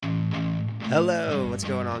Hello, what's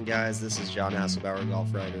going on, guys? This is John Hasselbauer,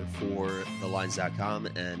 golf writer for TheLines.com,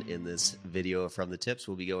 and in this video from the tips,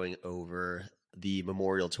 we'll be going over the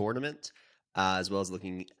Memorial Tournament, as well as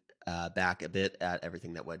looking back a bit at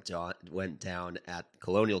everything that went down at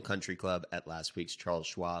Colonial Country Club at last week's Charles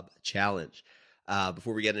Schwab Challenge.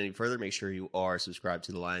 Before we get any further, make sure you are subscribed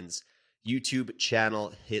to The Lines YouTube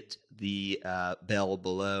channel. Hit the bell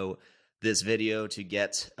below this video to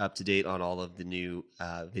get up to date on all of the new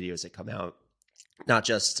videos that come out. Not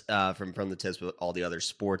just from the tips, but all the other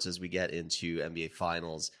sports as we get into NBA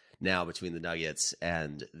Finals now between the Nuggets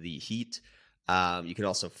and the Heat. You can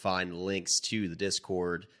also find links to the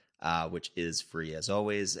Discord, which is free as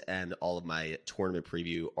always, and all of my tournament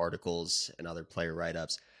preview articles and other player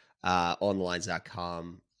write-ups on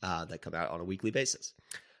thelines.com that come out on a weekly basis.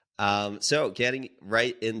 So getting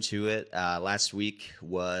right into it, last week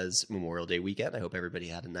was Memorial Day weekend. I hope everybody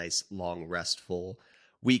had a nice, long, restful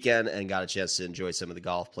weekend and got a chance to enjoy some of the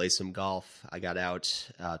golf, play some golf. I got out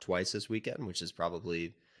twice this weekend, which is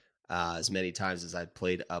probably as many times as I've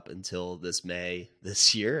played up until this May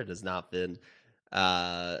this year. It has not been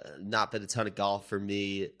a ton of golf for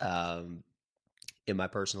me in my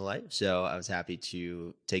personal life, so I was happy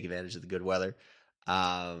to take advantage of the good weather.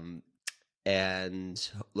 And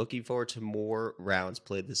looking forward to more rounds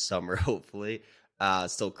played this summer, hopefully.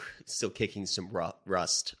 Still kicking some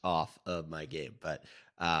rust off of my game, but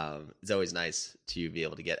it's always nice to be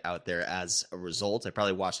able to get out there. As a result, I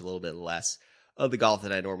probably watched a little bit less of the golf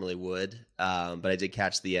than I normally would, but I did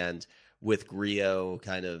catch the end with Griot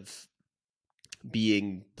kind of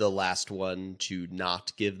being the last one to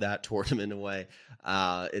not give that tournament away.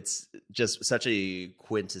 It's just such a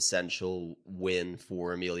quintessential win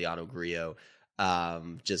for Emiliano Griot.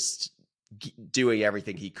 Just doing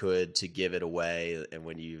everything he could to give it away. And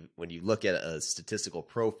when you look at a statistical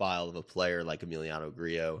profile of a player like Emiliano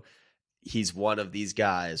Griot, he's one of these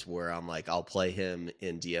guys where I'm like, I'll play him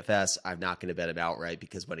in DFS. I'm not going to bet him outright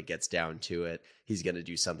because when it gets down to it, he's going to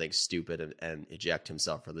do something stupid and eject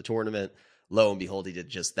himself from the tournament. Lo and behold, he did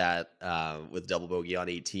just that with double bogey on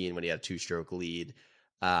 18 when he had a 2-stroke lead,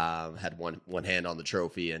 had one hand on the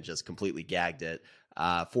trophy and just completely gagged it.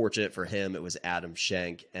 Fortunate for him, it was Adam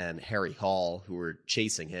Schenk and Harry Hall who were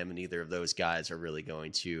chasing him, and neither of those guys are really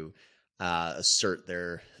going to assert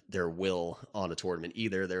their will on a tournament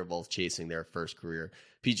either. They're both chasing their first career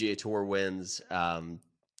PGA Tour wins.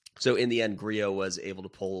 So in the end, Griot was able to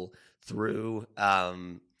pull through.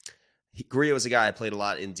 Griot was a guy I played a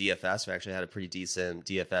lot in DFS. I actually had a pretty decent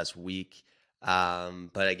DFS week.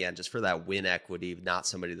 But again, just for that win equity, not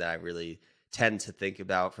somebody that I really tend to think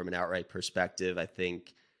about from an outright perspective. I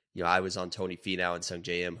think, I was on Tony Finau and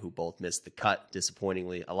Sungjae Im, who both missed the cut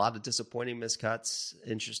disappointingly. A lot of disappointing miscuts,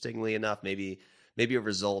 interestingly enough, maybe a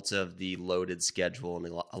result of the loaded schedule and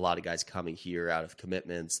a lot of guys coming here out of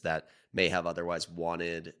commitments that may have otherwise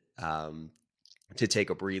wanted to take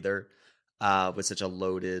a breather with such a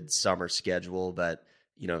loaded summer schedule. But,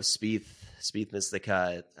 Spieth missed the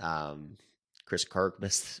cut. Chris Kirk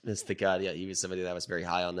missed the cut. Yeah, he was somebody that I was very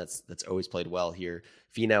high on. That's always played well here.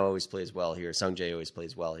 Finau always plays well here. Sungjae always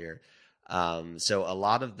plays well here. So a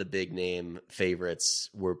lot of the big name favorites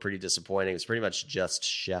were pretty disappointing. It was pretty much just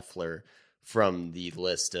Scheffler from the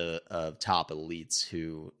list of top elites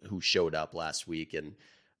who showed up last week, and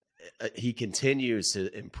he continues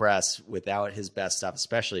to impress without his best stuff,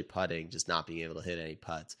 especially putting, just not being able to hit any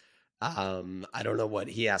putts. I don't know what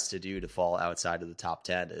he has to do to fall outside of the top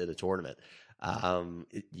 10 in a tournament.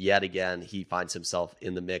 Yet again, he finds himself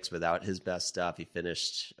in the mix without his best stuff. He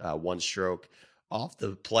finished 1 stroke off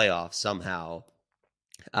the playoff somehow.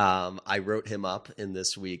 I wrote him up in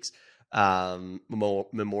this week's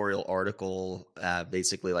memorial article,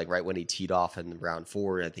 basically like right when he teed off in round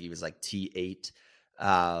 4. I think he was like T8.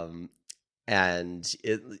 And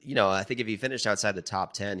it, I think if he finished outside the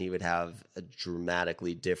top 10, he would have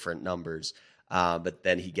dramatically different numbers. But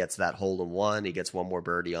then he gets that hole in one. He gets one more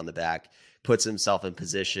birdie on the back, puts himself in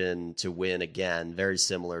position to win again. Very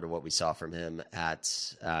similar to what we saw from him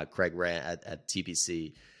at at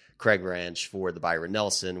TPC Craig Ranch for the Byron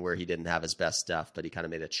Nelson, where he didn't have his best stuff, but he kind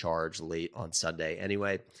of made a charge late on Sunday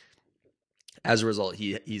anyway. As a result,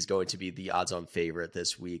 he's going to be the odds-on favorite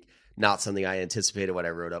this week. Not something I anticipated when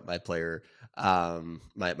I wrote up my player,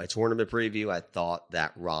 my tournament preview. I thought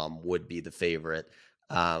that Rahm would be the favorite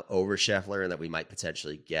over Scheffler, and that we might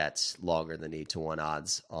potentially get longer than 8-1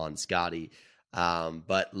 odds on Scotty.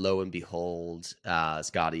 But lo and behold,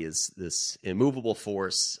 Scotty is this immovable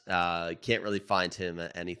force. Can't really find him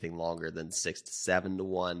at anything longer than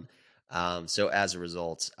 6-7-1. So as a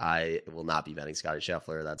result, I will not be betting Scotty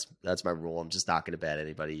Scheffler. That's my rule. I'm just not going to bet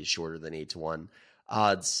anybody shorter than 8-1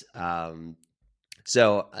 odds.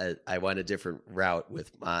 So I went a different route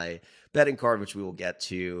with my betting card, which we will get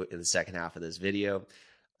to in the second half of this video.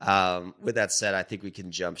 With that said, I think we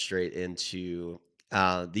can jump straight into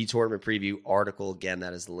the tournament preview article. Again,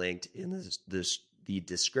 that is linked in the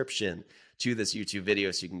description to this YouTube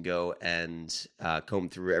video, so you can go and comb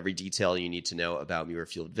through every detail you need to know about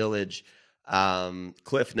Muirfield Village.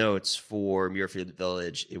 Cliff notes for Muirfield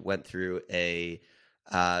Village: it went through a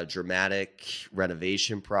dramatic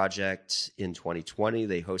renovation project in 2020.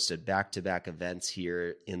 They hosted back-to-back events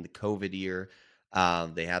here in the COVID year.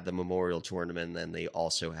 They had the Memorial Tournament, and then they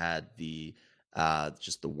also had the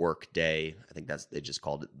just the work day. I think they just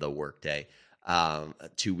called it the work day.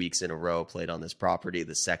 2 weeks in a row played on this property.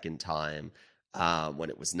 The second time, when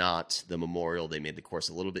it was not the Memorial, they made the course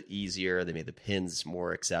a little bit easier. They made the pins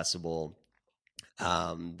more accessible.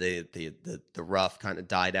 The rough kind of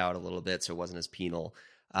died out a little bit, so it wasn't as penal,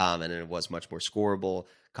 and it was much more scoreable.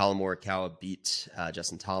 Colin Morikawa beat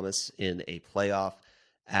Justin Thomas in a playoff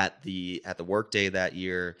at the workday that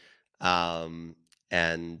year, and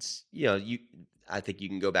I think you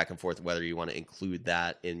can go back and forth whether you want to include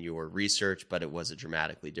that in your research, but it was a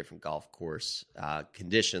dramatically different golf course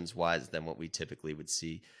conditions wise than what we typically would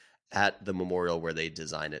see at the Memorial, where they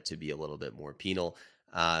design it to be a little bit more penal.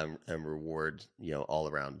 And reward, all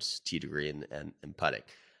around tee degree and putting.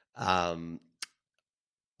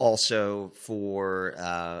 Also for,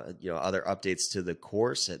 other updates to the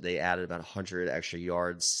course, they added about 100 extra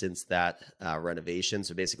yards since that renovation.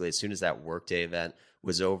 So basically, as soon as that workday event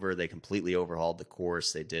was over, they completely overhauled the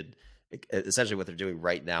course. They did essentially what they're doing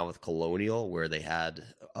right now with Colonial, where they had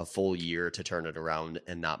a full year to turn it around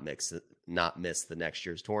and not miss the next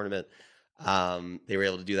year's tournament. They were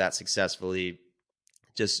able to do that successfully.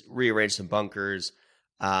 Just rearranged some bunkers,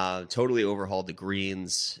 totally overhauled the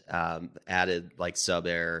greens, added like sub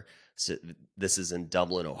air. So this is in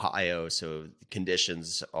Dublin, Ohio, so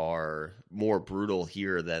conditions are more brutal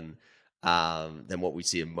here than what we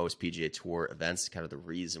see in most PGA Tour events. It's kind of the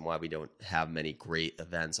reason why we don't have many great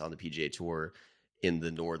events on the PGA Tour in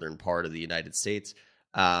the northern part of the United States.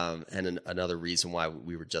 And another reason why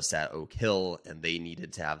we were just at Oak Hill, and they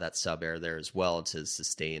needed to have that sub air there as well to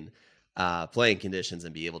sustain playing conditions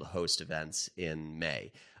and be able to host events in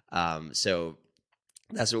May. So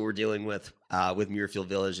that's what we're dealing with Muirfield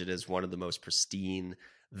Village. It is one of the most pristine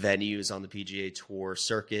venues on the PGA Tour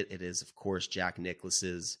circuit. It is, of course, Jack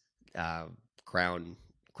Nicklaus's crown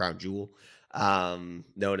jewel,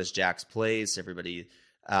 known as Jack's Place. Everybody,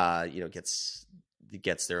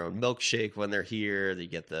 gets their own milkshake when they're here. They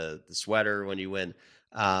get the sweater when you win.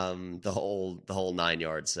 The whole 9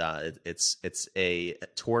 yards. It's a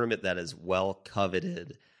tournament that is well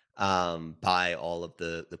coveted by all of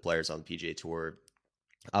the players on the PGA Tour.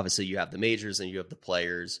 Obviously, you have the majors and you have the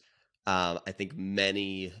players. I think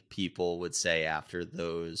many people would say after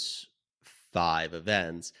those 5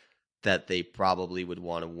 events that they probably would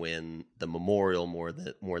want to win the Memorial more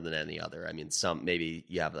than any other. I mean, maybe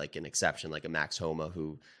you have like an exception, like a Max Homa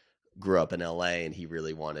who grew up in LA and he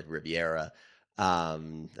really wanted Riviera.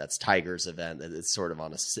 That's Tiger's event. It's sort of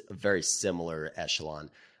on a very similar echelon,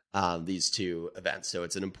 these two events. So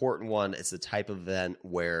it's an important one. It's the type of event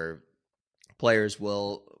where players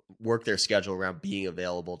will work their schedule around being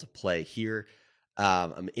available to play here.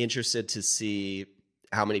 I'm interested to see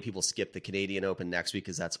how many people skip the Canadian Open next week,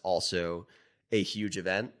 because that's also a huge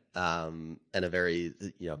event, and a very,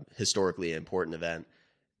 historically important event.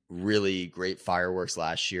 Really great fireworks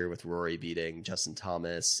last year with Rory beating Justin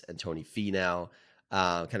Thomas and Tony Finau,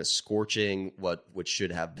 kind of scorching what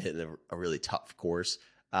should have been a really tough course.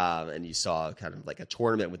 And you saw kind of like a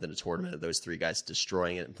tournament within a tournament of those 3 guys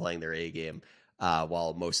destroying it and playing their A game,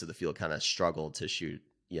 while most of the field kind of struggled to shoot,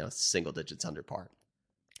 single digits under par.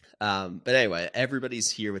 But anyway,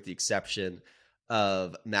 everybody's here with the exception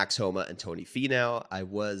of Max Homa and Tony Finau. I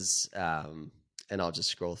was, and I'll just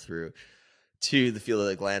scroll through to the field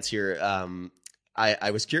at a glance here.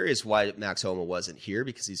 I was curious why Max Homa wasn't here,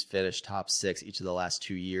 because he's finished top 6 each of the last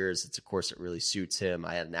 2 years. It's a course that really suits him.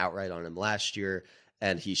 I had an outright on him last year,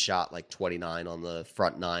 and he shot like 29 on the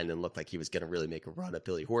front 9 and looked like he was going to really make a run at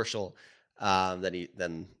Billy Horschel.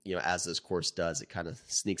 Then as this course does, it kind of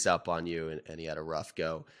sneaks up on you, and he had a rough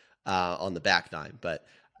go on the back 9. But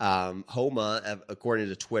Homa, according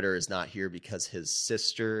to Twitter, is not here because his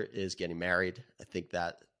sister is getting married. I think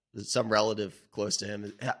that some relative close to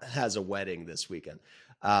him has a wedding this weekend.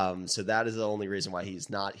 So that is the only reason why he's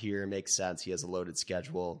not here. It makes sense. He has a loaded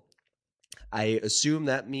schedule. I assume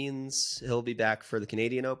that means he'll be back for the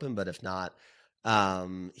Canadian Open, but if not,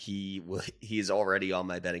 he's already on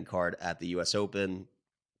my betting card at the US Open.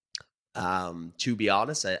 To be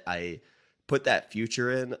honest, I put that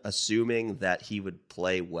future in, assuming that he would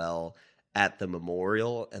play well at the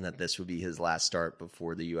Memorial and that this would be his last start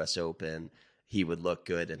before the U.S. Open. He would look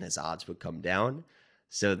good and his odds would come down.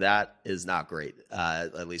 So that is not great,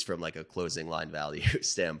 at least from like a closing line value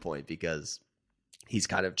standpoint, because he's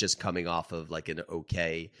kind of just coming off of like an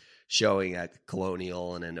okay showing at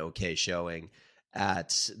Colonial and an okay showing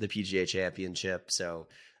at the PGA Championship. So,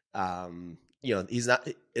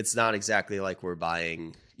 it's not exactly like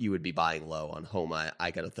you would be buying low on Homa. I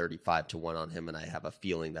got a 35-1 on him, and I have a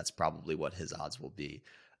feeling that's probably what his odds will be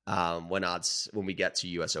when we get to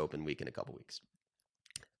US Open week in a couple weeks.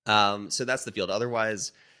 So that's the field.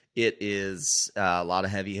 Otherwise, it is a lot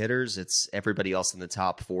of heavy hitters. It's everybody else in the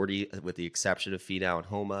top 40, with the exception of Finau and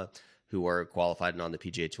Homa, who are qualified and on the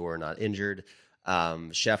PGA Tour, not injured.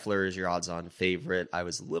 Scheffler is your odds-on favorite. I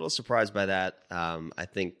was a little surprised by that. I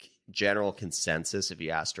think general consensus, if you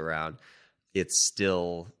asked around, it's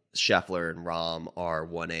still Scheffler and Rahm are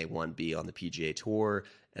 1A, 1B on the PGA Tour,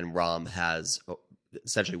 and Rahm has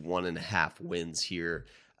essentially 1.5 wins here,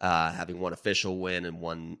 having one official win and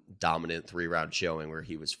one dominant 3-round showing where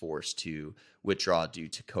he was forced to withdraw due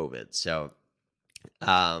to COVID. So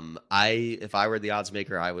if I were the odds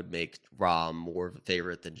maker, I would make Rahm more of a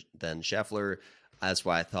favorite than Scheffler. That's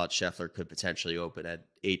why I thought Scheffler could potentially open at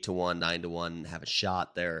 8-1, 9-1, and have a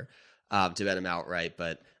shot there to bet him outright.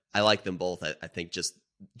 But I like them both. I think just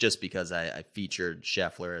because I featured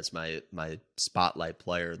Scheffler as my spotlight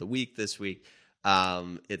player of the week this week.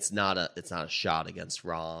 It's not a shot against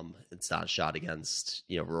Rahm. It's not a shot against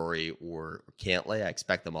Rory or Cantlay. I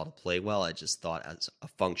expect them all to play well. I just thought as a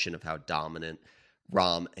function of how dominant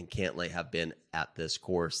Rahm and Cantlay have been at this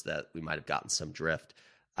course that we might have gotten some drift.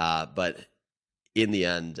 But in the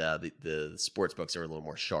end, the sports books are a little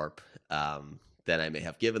more sharp than I may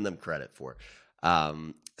have given them credit for.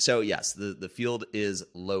 So yes, the field is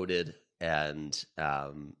loaded, and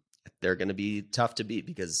they're going to be tough to beat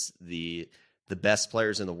because the best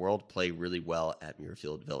players in the world play really well at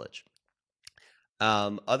Muirfield Village.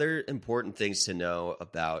 Other important things to know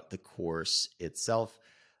about the course itself.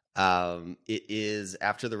 It is,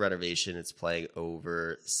 after the renovation, it's playing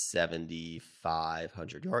over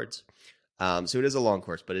 7,500 yards. So it is a long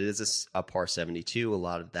course, but it is a par 72. A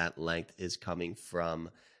lot of that length is coming from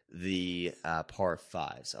the par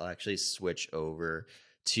 5s. I'll actually switch over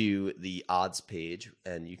to the odds page,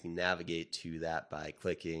 and you can navigate to that by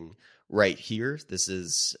clicking right here. This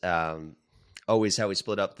is always how we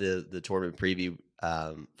split up the tournament preview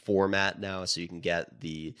format now, so you can get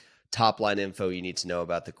the top line info you need to know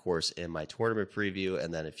about the course in my tournament preview,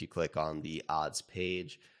 and then if you click on the odds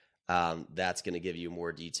page, that's going to give you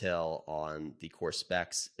more detail on the course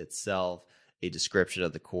specs itself, a description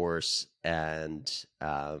of the course, and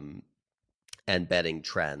betting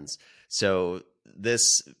trends. So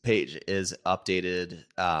this page is updated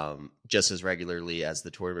just as regularly as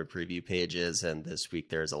the tournament preview page is, and this week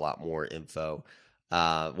there's a lot more info.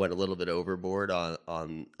 Went a little bit overboard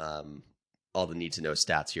on all the need to know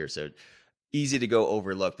stats here, so easy to go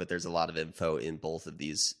overlook, but there's a lot of info in both of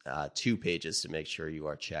these two pages to make sure you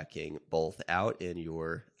are checking both out in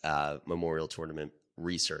your Memorial Tournament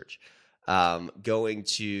research. Going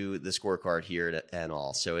to the scorecard here and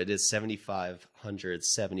all. So it is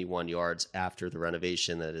 7,571 yards after the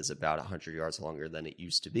renovation. That is about 100 yards longer than it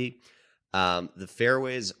used to be. The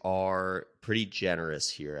fairways are pretty generous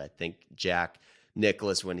here. I think Jack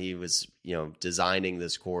Nicklaus, when he was designing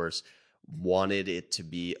this course, wanted it to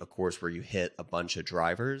be a course where you hit a bunch of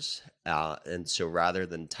drivers. And so rather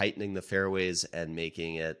than tightening the fairways and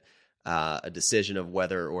making it a decision of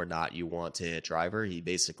whether or not you want to hit driver, he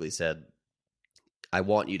basically said, I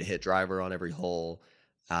want you to hit driver on every hole.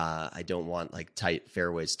 I don't want tight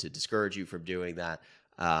fairways to discourage you from doing that.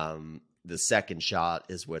 The second shot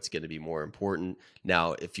is what's going to be more important.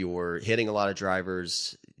 Now, if you're hitting a lot of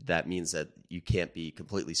drivers, that means that you can't be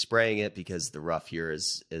completely spraying it, because the rough here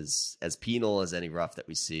is as penal as any rough that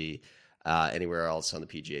we see anywhere else on the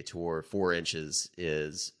PGA Tour. 4 inches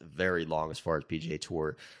is very long as far as PGA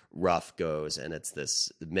Tour rough goes, and it's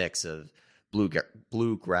this mix of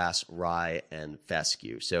bluegrass, rye, and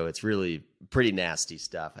fescue. So it's really pretty nasty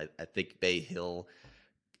stuff. I think Bay Hill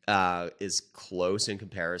is close in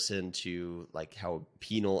comparison to how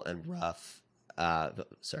penal and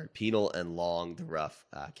long the rough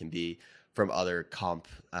can be from other comp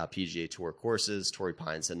PGA Tour courses. Torrey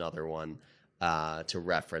Pines, another one to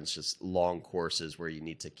reference, just long courses where you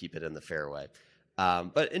need to keep it in the fairway.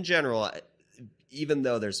 But in general, even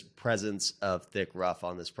though there's presence of thick rough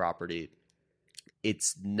on this property,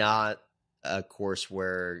 it's not a course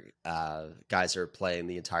where guys are playing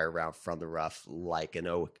the entire round from the rough, like an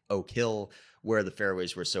Oak Hill, where the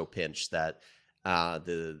fairways were so pinched that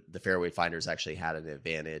the fairway finders actually had an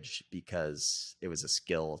advantage because it was a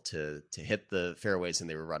skill to hit the fairways, and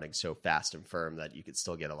they were running so fast and firm that you could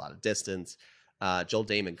still get a lot of distance. Joel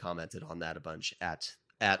Damon commented on that a bunch at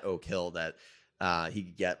Oak Hill, that he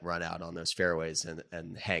could get run out on those fairways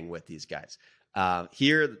and hang with these guys.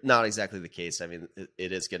 Here, not exactly the case. I mean,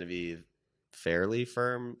 it is going to be fairly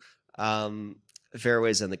firm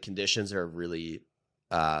fairways, and the conditions are really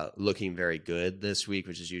looking very good this week,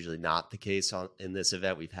 which is usually not the case in this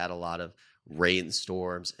event. We've had a lot of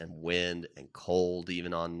rainstorms and wind and cold,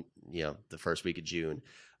 even on the first week of June.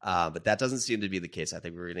 But that doesn't seem to be the case. I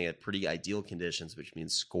think we're going to get pretty ideal conditions, which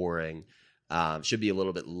means scoring should be a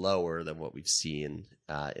little bit lower than what we've seen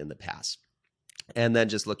in the past. And then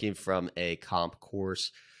just looking from a comp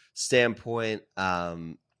course standpoint,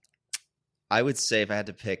 I would say if I had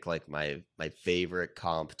to pick like my favorite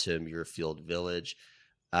comp to Muirfield Village,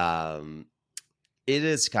 it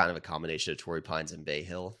is kind of a combination of Torrey Pines and Bay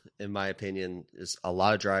Hill, in my opinion. There's a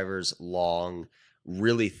lot of drivers, long,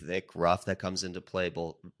 really thick rough that comes into play,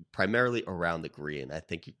 both primarily around the green. I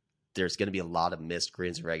think there's going to be a lot of missed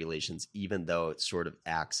greens and regulations, even though it sort of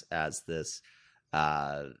acts as this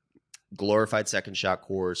glorified second shot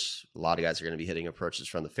course. A lot of guys are going to be hitting approaches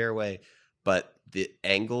from the fairway, but the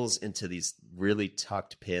angles into these really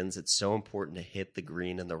tucked pins, it's so important to hit the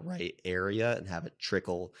green in the right area and have it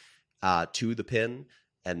trickle to the pin,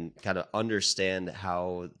 and kind of understand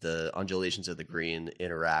how the undulations of the green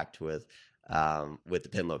interact with the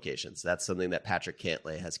pin locations. That's something that Patrick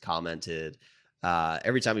Cantlay has commented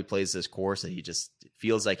every time he plays this course, that he just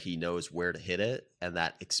feels like he knows where to hit it, and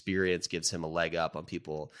that experience gives him a leg up on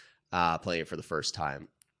people playing it for the first time.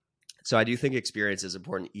 So I do think experience is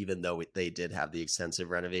important, even though they did have the extensive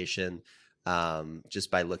renovation. Just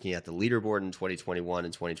by looking at the leaderboard in 2021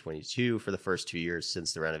 and 2022 for the first 2 years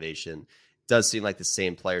since the renovation, it does seem like the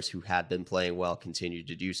same players who had been playing well continue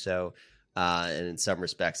to do so. And in some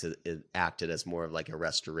respects, it acted as more of like a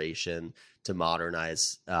restoration to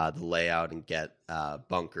modernize the layout and get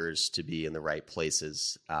bunkers to be in the right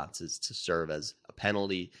places to serve as a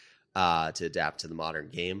penalty to adapt to the modern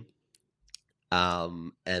game.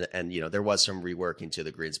 And there was some reworking to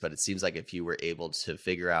the greens, but it seems like if you were able to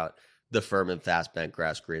figure out the firm and fast bent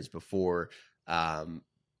grass greens before,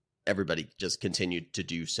 everybody just continued to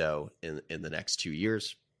do so in the next 2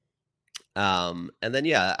 years. And then,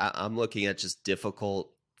 I'm looking at just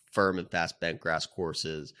difficult firm and fast bent grass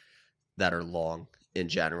courses that are long in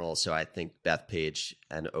general. So I think Bethpage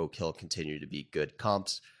and Oak Hill continue to be good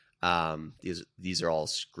comps. These are all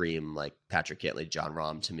scream like Patrick Cantlay, Jon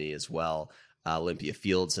Rahm to me as well. Olympia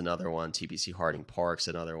Fields, another one. TPC Harding Park's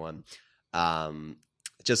another one.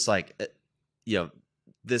 Just like,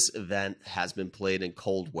 this event has been played in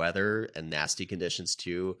cold weather and nasty conditions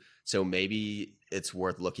too. So maybe it's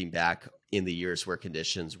worth looking back in the years where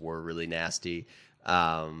conditions were really nasty.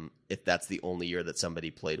 If that's the only year that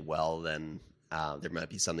somebody played well, then there might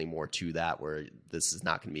be something more to that, where this is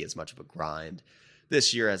not going to be as much of a grind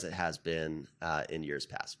this year as it has been in years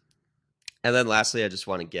past. And then lastly, I just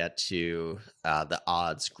want to get to the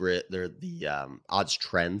odds grid, the odds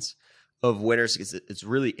trends of winners, because it's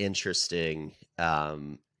really interesting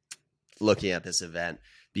looking at this event,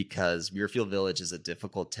 because Muirfield Village is a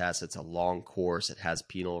difficult test. It's a long course. It has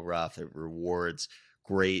penal rough. It rewards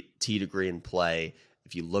great tee to green play.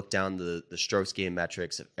 If you look down the strokes gained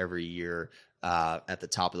metrics of every year at the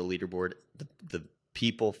top of the leaderboard, the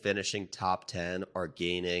people finishing top 10 are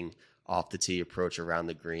gaining off the tee approach around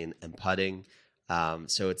the green and putting.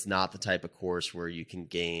 So it's not the type of course where you can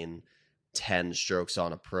gain 10 strokes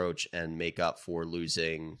on approach and make up for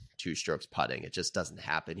losing 2 strokes putting. It just doesn't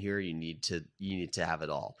happen here. You need to have it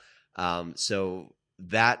all. So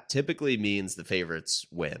that typically means the favorites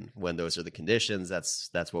win when those are the conditions.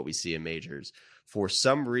 That's what we see in majors. For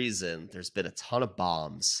some reason, there's been a ton of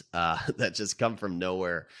bombs that just come from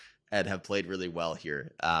nowhere and have played really well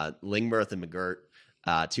here. Lingmerth and McGirt,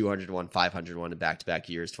 201, 501 in back-to-back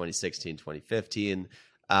years, 2016, 2015.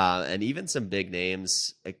 And even some big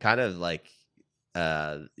names, kind of like,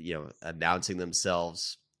 announcing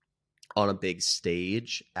themselves on a big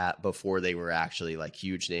stage before they were actually like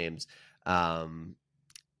huge names.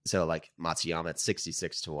 So like Matsuyama at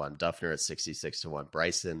 66-1, Duffner at 66-1,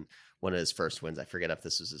 Bryson, one of his first wins, I forget if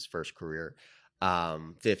this was his first career,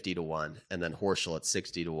 50-1, and then Horschel at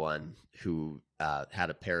 60-1, who had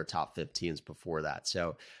a pair of top 15s before that.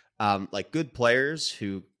 So like good players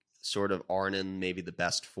who sort of aren't in maybe the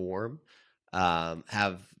best form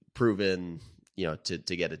have proven,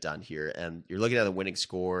 to get it done here. And you're looking at the winning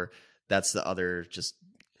score. that's the other just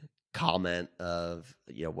comment of,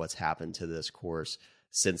 what's happened to this course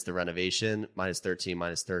since the renovation.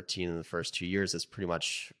 -13 in the first 2 years. That's pretty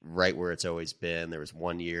much right where it's always been. There was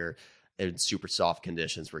 1 year in super soft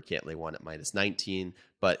conditions where Cantlay won at -19.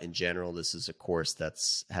 But in general, this is a course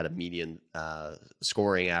that's had a median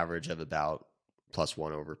scoring average of about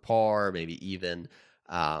 +1 over par, maybe even,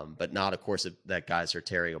 but not a course that guys are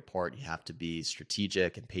tearing apart. You have to be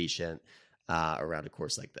strategic and patient around a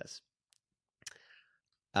course like this.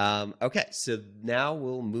 Okay, so now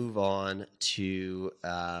we'll move on to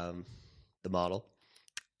the model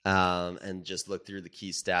and just look through the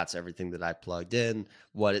key stats, everything that I plugged in,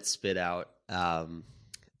 what it spit out. And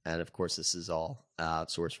of course, this is all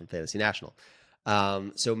sourced from Fantasy National.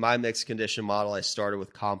 So my mixed condition model, I started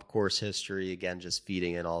with comp course history, again, just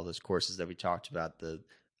feeding in all those courses that we talked about, the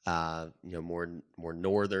more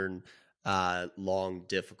northern, long,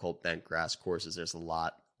 difficult bent grass courses. There's a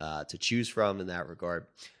lot to choose from in that regard.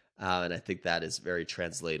 And I think that is very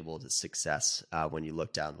translatable to success when you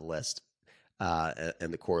look down the list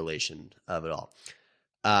and the correlation of it all.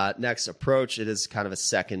 Next, approach. It is kind of a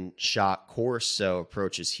second shot course, so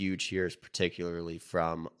approach is huge here, particularly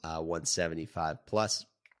from 175 plus.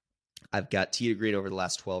 I've got tee to green over the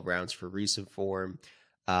last 12 rounds for recent form.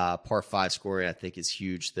 Par 5 scoring, I think, is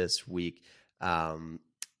huge this week.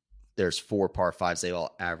 There's 4 par 5s. They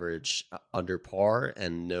all average under par,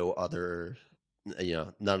 and none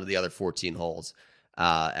of the other 14 holes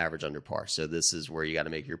average under par. So this is where you got to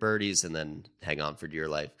make your birdies and then hang on for dear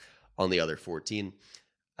life on the other 14.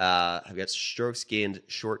 I've got strokes gained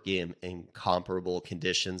short game in comparable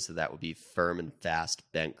conditions. So that would be firm and fast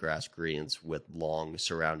bent grass greens with long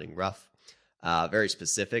surrounding rough. Very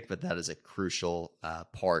specific, but that is a crucial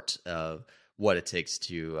part of what it takes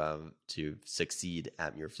to succeed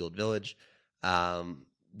at Muirfield Village.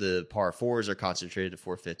 The par 4s are concentrated to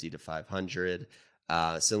 450 to 500.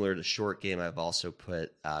 Similar to short game, I've also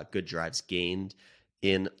put good drives gained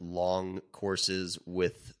in long courses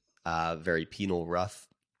with very penal rough.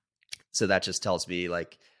 So that just tells me,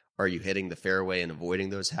 are you hitting the fairway and avoiding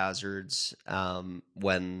those hazards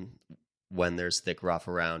when there's thick rough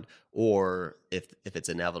around? Or if it's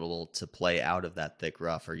inevitable to play out of that thick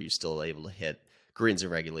rough, are you still able to hit greens in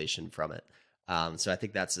regulation from it? So I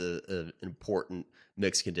think that's an important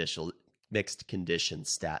mixed condition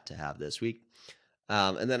stat to have this week.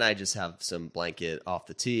 And then I just have some blanket off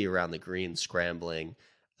the tee around the green, scrambling,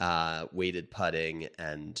 weighted putting,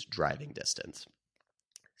 and driving distance.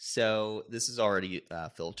 So this is already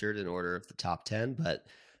filtered in order of the top 10, but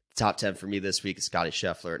the top 10 for me this week is Scotty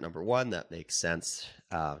Scheffler at number 1. That makes sense.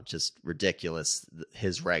 Just ridiculous.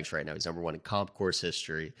 His ranks right now. He's number 1 in comp course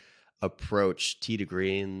history, approach, tee to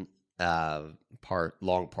green, long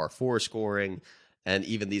par 4 scoring, and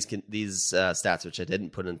even these stats, which I didn't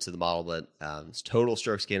put into the model, but total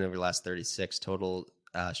strokes gained over the last 36, total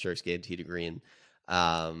strokes gained tee to green,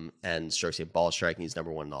 and strokes gained ball striking. He's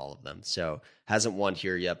number 1 in all of them. So hasn't won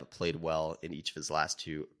here yet, but played well in each of his last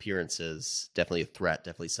 2 appearances. Definitely a threat.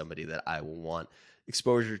 Definitely somebody that I will want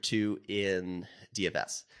exposure to in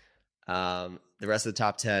DFS. The rest of the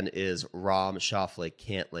top 10 is Rahm, Schauffele,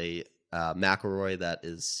 Cantlay, McIlroy. That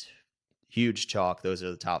is huge chalk. Those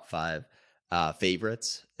are the top 5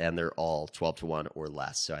 favorites, and they're all 12-1 or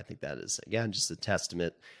less. So I think that is, again, just a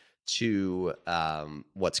testament to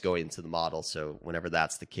what's going into the model. So whenever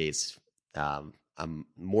that's the case, I'm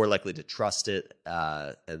more likely to trust it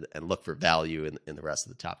and look for value in the rest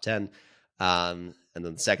of the top 10. And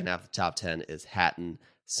then the second half of the top 10 is Hatton,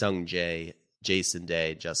 Sung Jae, Jason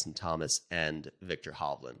Day, Justin Thomas, and Victor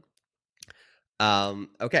Hovland.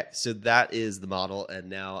 Okay, so that is the model, and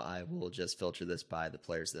now I will just filter this by the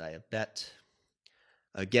players that I have bet.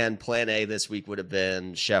 Again, plan A this week would have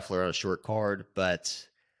been Scheffler on a short card, but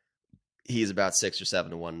he's about 6 or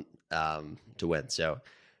 7 to 1 to win. So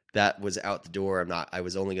that was out the door. I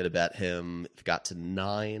was only going to bet him if it got to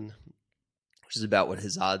 9, which is about what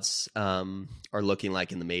his odds are looking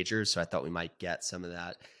like in the majors. So I thought we might get some of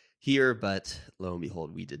that here, but lo and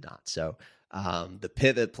behold, we did not. So the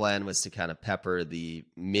pivot plan was to kind of pepper the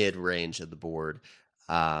mid-range of the board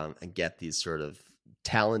and get these sort of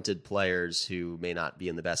talented players who may not be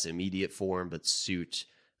in the best immediate form, but suit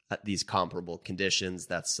these comparable conditions.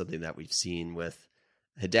 That's something that we've seen with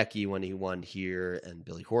Hideki when he won here and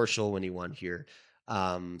Billy Horschel when he won here.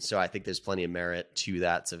 So I think there's plenty of merit to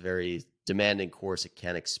that. It's a very demanding course. It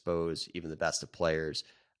can expose even the best of players.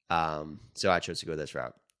 So I chose to go this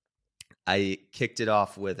route. I kicked it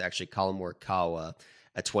off with actually Colin Morikawa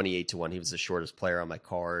at 28-1. He was the shortest player on my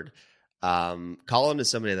card. Colin is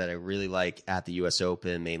somebody that I really like at the U.S.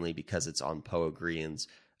 Open, mainly because it's on POA greens.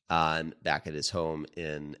 back at his home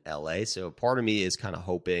in LA. So part of me is kind of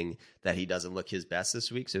hoping that he doesn't look his best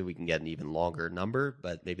this week so we can get an even longer number,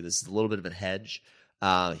 but maybe this is a little bit of a hedge.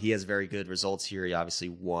 He has very good results here. He obviously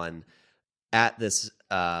won at this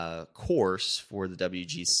course for the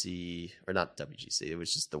WGC, or not WGC, it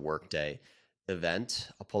was just the Workday event.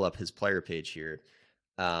 I'll pull up his player page here.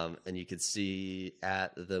 And you can see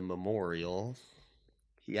at the Memorial,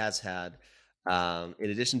 he has had, in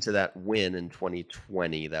addition to that win in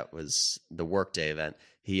 2020, that was the Workday event,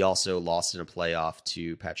 he also lost in a playoff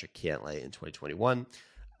to Patrick Cantlay in 2021.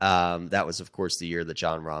 That was, of course, the year that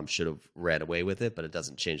Jon Rahm should have ran away with it, but it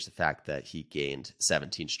doesn't change the fact that he gained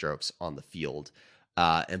 17 strokes on the field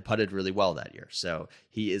and putted really well that year. So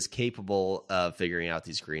he is capable of figuring out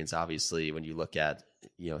these greens. Obviously, when you look at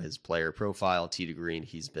his player profile, tee to green,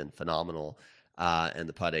 he's been phenomenal. And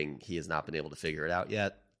the putting, he has not been able to figure it out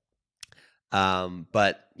yet.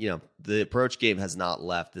 But the approach game has not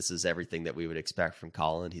left. This is everything that we would expect from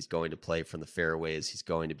Collin. He's going to play from the fairways. He's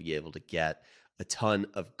going to be able to get a ton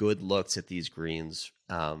of good looks at these greens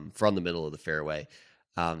from the middle of the fairway.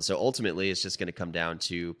 So ultimately, it's just going to come down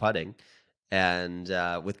to putting. And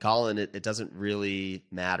with Collin, it doesn't really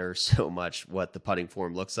matter so much what the putting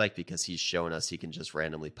form looks like because he's shown us he can just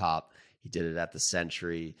randomly pop. He did it at the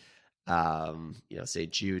Century, say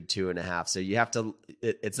Jude 2.5. So you have to,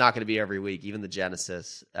 it's not going to be every week, even the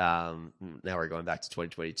Genesis. Now we're going back to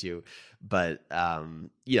 2022, but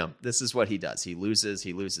this is what he does. He loses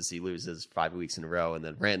 5 weeks in a row. And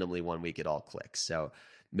then randomly 1 week, it all clicks. So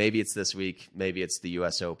maybe it's this week, maybe it's the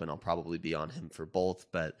US Open. I'll probably be on him for both,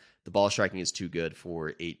 but the ball striking is too good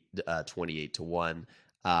for 28 to 1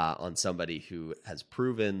 on somebody who has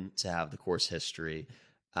proven to have the course history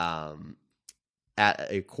at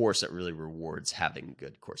a course that really rewards having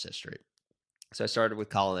good course history. So I started with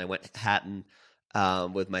Collin. I went Hatton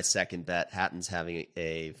with my second bet. Hatton's having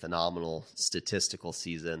a phenomenal statistical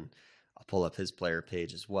season. I'll pull up his player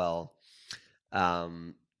page as well.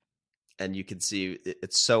 And you can see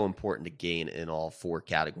it's so important to gain in all four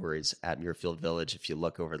categories at Muirfield Village. If you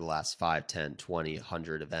look over the last 5, 10, 20,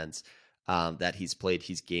 100 events that he's played,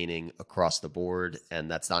 he's gaining across the board.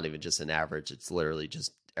 And that's not even just an average. It's literally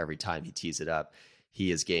just every time he tees it up,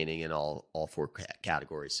 he is gaining in all four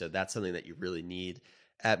categories. So that's something that you really need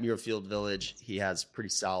at Muirfield Village. He has pretty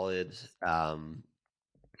solid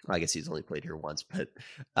I guess he's only played here once, but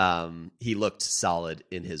he looked solid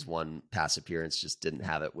in his one pass appearance, just didn't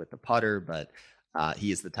have it with the putter, but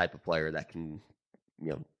he is the type of player that can,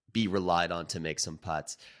 be relied on to make some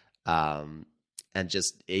putts and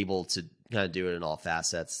just able to kind of do it in all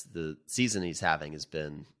facets. The season he's having has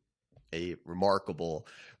been a remarkable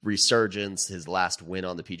resurgence. His last win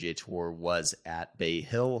on the PGA Tour was at Bay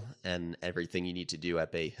Hill, and everything you need to do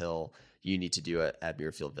at Bay Hill, you need to do it at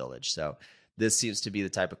Muirfield Village. So this seems to be the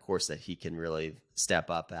type of course that he can really step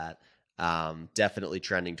up at. Definitely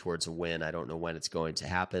trending towards a win. I don't know when it's going to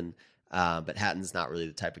happen, but Hatton's not really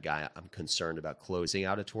the type of guy I'm concerned about closing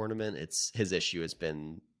out a tournament. His issue has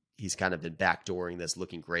been he's kind of been backdooring this,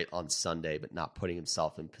 looking great on Sunday, but not putting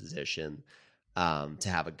himself in position to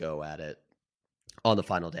have a go at it on the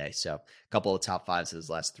final day. So a couple of top fives in his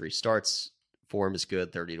last 3 starts. Form is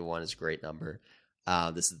good. 30 to 1 is a great number.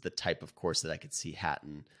 This is the type of course that I could see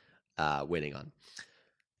Hatton winning on.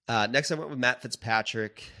 Next, I went with Matt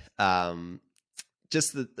Fitzpatrick.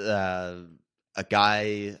 Just a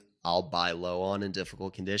guy I'll buy low on in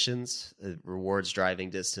difficult conditions. It rewards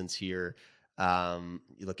driving distance here. You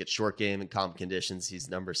look at short game and comp conditions, he's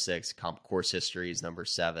number 6. Comp course history, he's number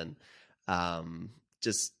 7.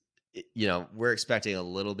 We're expecting a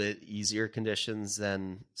little bit easier conditions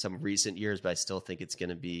than some recent years, but I still think it's going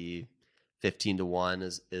to be 15 to 1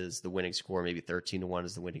 is the winning score. Maybe 13 to 1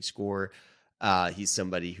 is the winning score. He's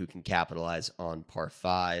somebody who can capitalize on par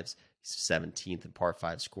 5s. He's 17th in par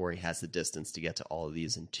 5 score. He has the distance to get to all of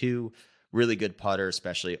these in 2. Really good putter,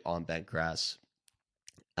 especially on bent grass.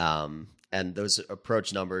 And those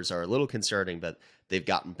approach numbers are a little concerning, but they've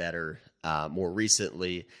gotten better more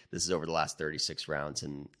recently. This is over the last 36 rounds,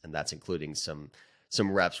 and that's including some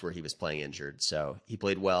reps where he was playing injured. So he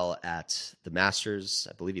played well at the Masters.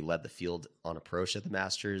 I believe he led the field on approach at the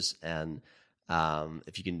Masters. And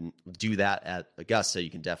if you can do that at Augusta, you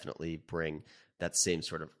can definitely bring that same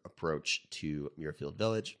sort of approach to Muirfield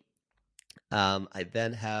Village. I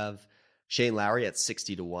then have Shane Lowry at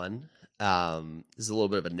 60 to 1. This is a little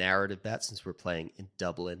bit of a narrative bet since we're playing in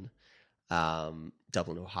Dublin,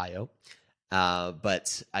 Ohio.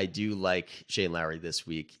 But I do like Shane Lowry this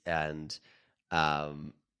week, and I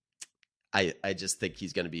just think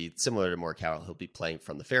he's going to be similar to Morikawa. He'll be playing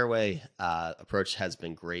from the fairway. Approach has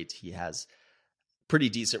been great. He has pretty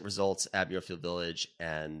decent results at Muirfield Village,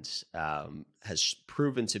 and has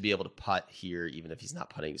proven to be able to putt here, even if he's not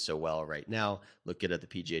putting so well right now. Look good at the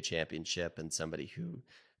PGA Championship, and somebody who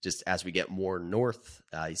just as we get more north,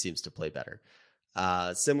 he seems to play better.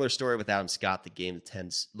 Similar story with Adam Scott. The game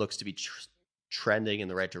looks to be trending in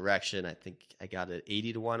the right direction. I think I got an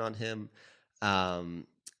 80-1 on him.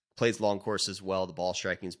 Plays long course as well. The ball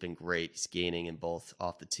striking has been great. He's gaining in both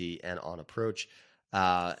off the tee and on approach.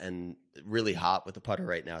 And really hot with the putter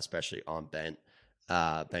right now, especially on bent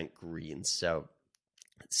greens. So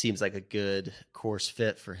it seems like a good course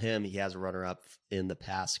fit for him. He has a runner-up in the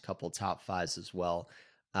past couple top fives as well.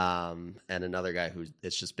 And another guy who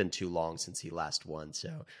it's just been too long since he last won.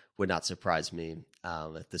 So would not surprise me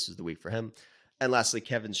if this was the week for him. And lastly,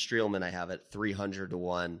 Kevin Streelman, I have at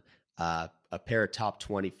 300-1. A pair of top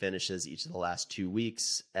 20 finishes each of the last 2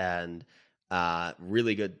 weeks, and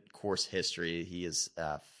really good course history. He is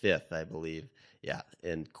fifth, I believe,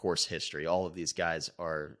 in course history. All of these guys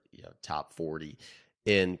are top 40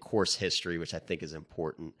 in course history, which I think is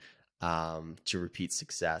important to repeat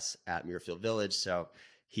success at Muirfield Village. So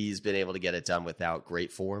he's been able to get it done without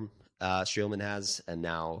great form. Streelman has, and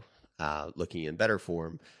now looking in better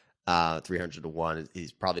form. 300-1.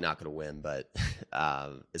 He's probably not going to win, but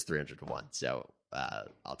it's 300-1. So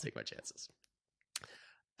I'll take my chances.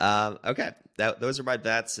 Okay, those are my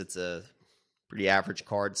bets. It's a pretty average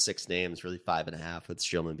card, 6 names, really 5.5, with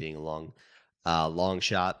Streelman being a long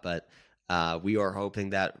shot. But we are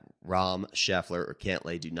hoping that Rahm, Scheffler, or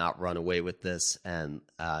Cantlay do not run away with this and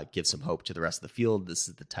give some hope to the rest of the field. This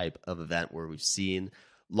is the type of event where we've seen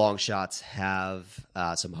long shots have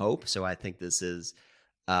some hope. So I think this is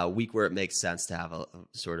a week where it makes sense to have a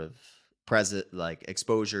sort of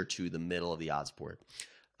exposure to the middle of the odds board.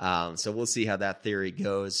 So we'll see how that theory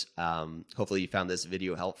goes. Hopefully you found this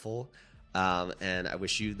video helpful. And I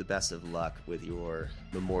wish you the best of luck with your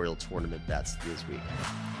Memorial Tournament bets this week.